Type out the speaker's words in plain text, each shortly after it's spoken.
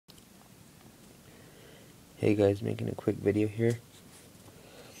Hey guys, making a quick video here.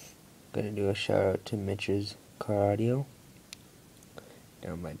 Gonna do a shout out to Mitch's car audio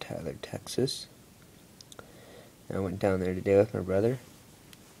down by Tyler, Texas. I went down there today with my brother.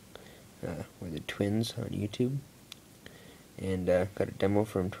 We're the twins on YouTube, and got a demo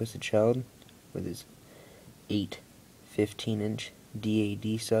from Twistedchild with his 8 15-inch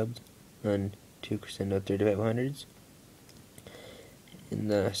DAD subs on 2 Crescendo 3500s in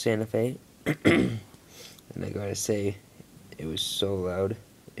the Santa Fe. And I gotta say, it was so loud.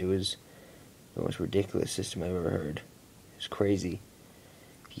 It was the most ridiculous system I've ever heard. It was crazy.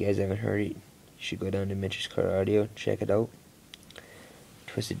 If you guys haven't heard it, you should go down to Mitch's car audio, check it out.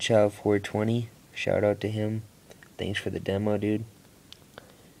 Twistedchild420, shout out to him. Thanks for the demo, dude.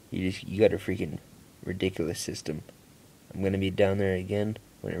 You got a freaking ridiculous system. I'm gonna be down there again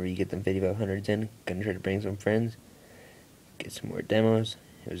whenever you get them 5500s in. Gonna try to bring some friends, get some more demos.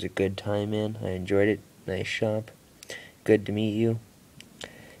 It was a good time, man. I enjoyed it. Nice shop. Good to meet you.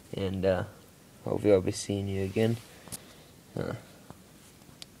 And hopefully I'll be seeing you again.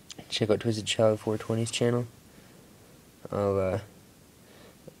 Check out Twistedchild420's channel. I'll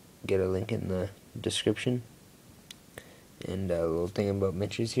get a link in the description. And a little thing about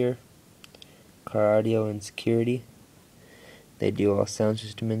Mitch's here. Car audio and security. They do all sound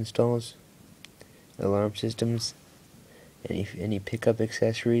system installs, alarm systems, any pickup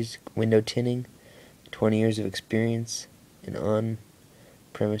accessories, window tinting, 20 years of experience in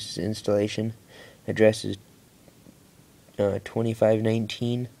on-premises installation. Address is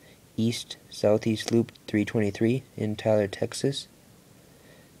 2519 East Southeast Loop 323 in Tyler, Texas,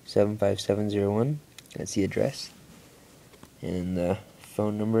 75701. That's the address. And the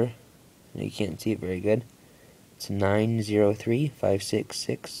phone number, you can't see it very good. It's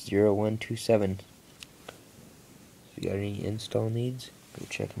 903-566-0127. If you got any install needs, go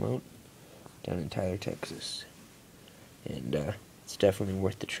check them out down in Tyler, Texas. And it's definitely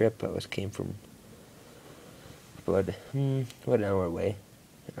worth the trip. Came from about an hour away,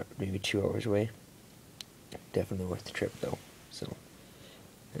 maybe 2 hours away. Definitely worth the trip though. So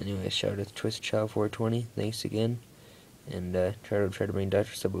anyway, shout out to Twistedchild420. Thanks again, and try to bring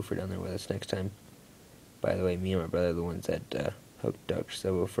Dr. Subwoofer down there with us next time. By the way, me and my brother are the ones that hooked Dr.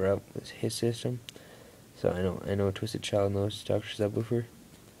 Subwoofer up with his system. So I know Twistedchild knows Dr. Subwoofer,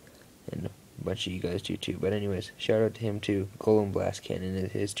 and a bunch of you guys do too. But anyways, shout out to him too. Golden Blast Cannon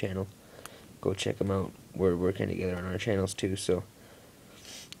is his channel. Go check him out. We're working together on our channels too. So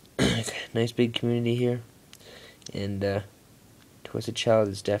nice big community here, and Twistedchild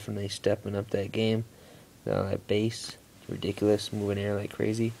is definitely stepping up that game. All that bass, ridiculous, moving air like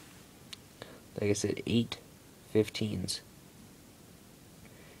crazy. Like I said, 8 15s.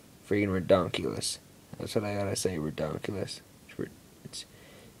 Freaking redonkulous. That's what I gotta say, redonkulous. It's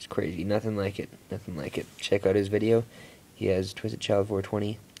crazy. Nothing like it. Nothing like it. Check out his video. He has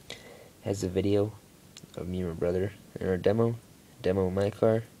Twistedchild420. Has a video of me and my brother in our demo of my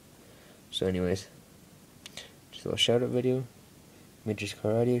car. So anyways, just a little shout out video. Mitch's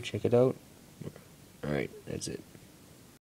car audio. Check it out. Alright, that's it.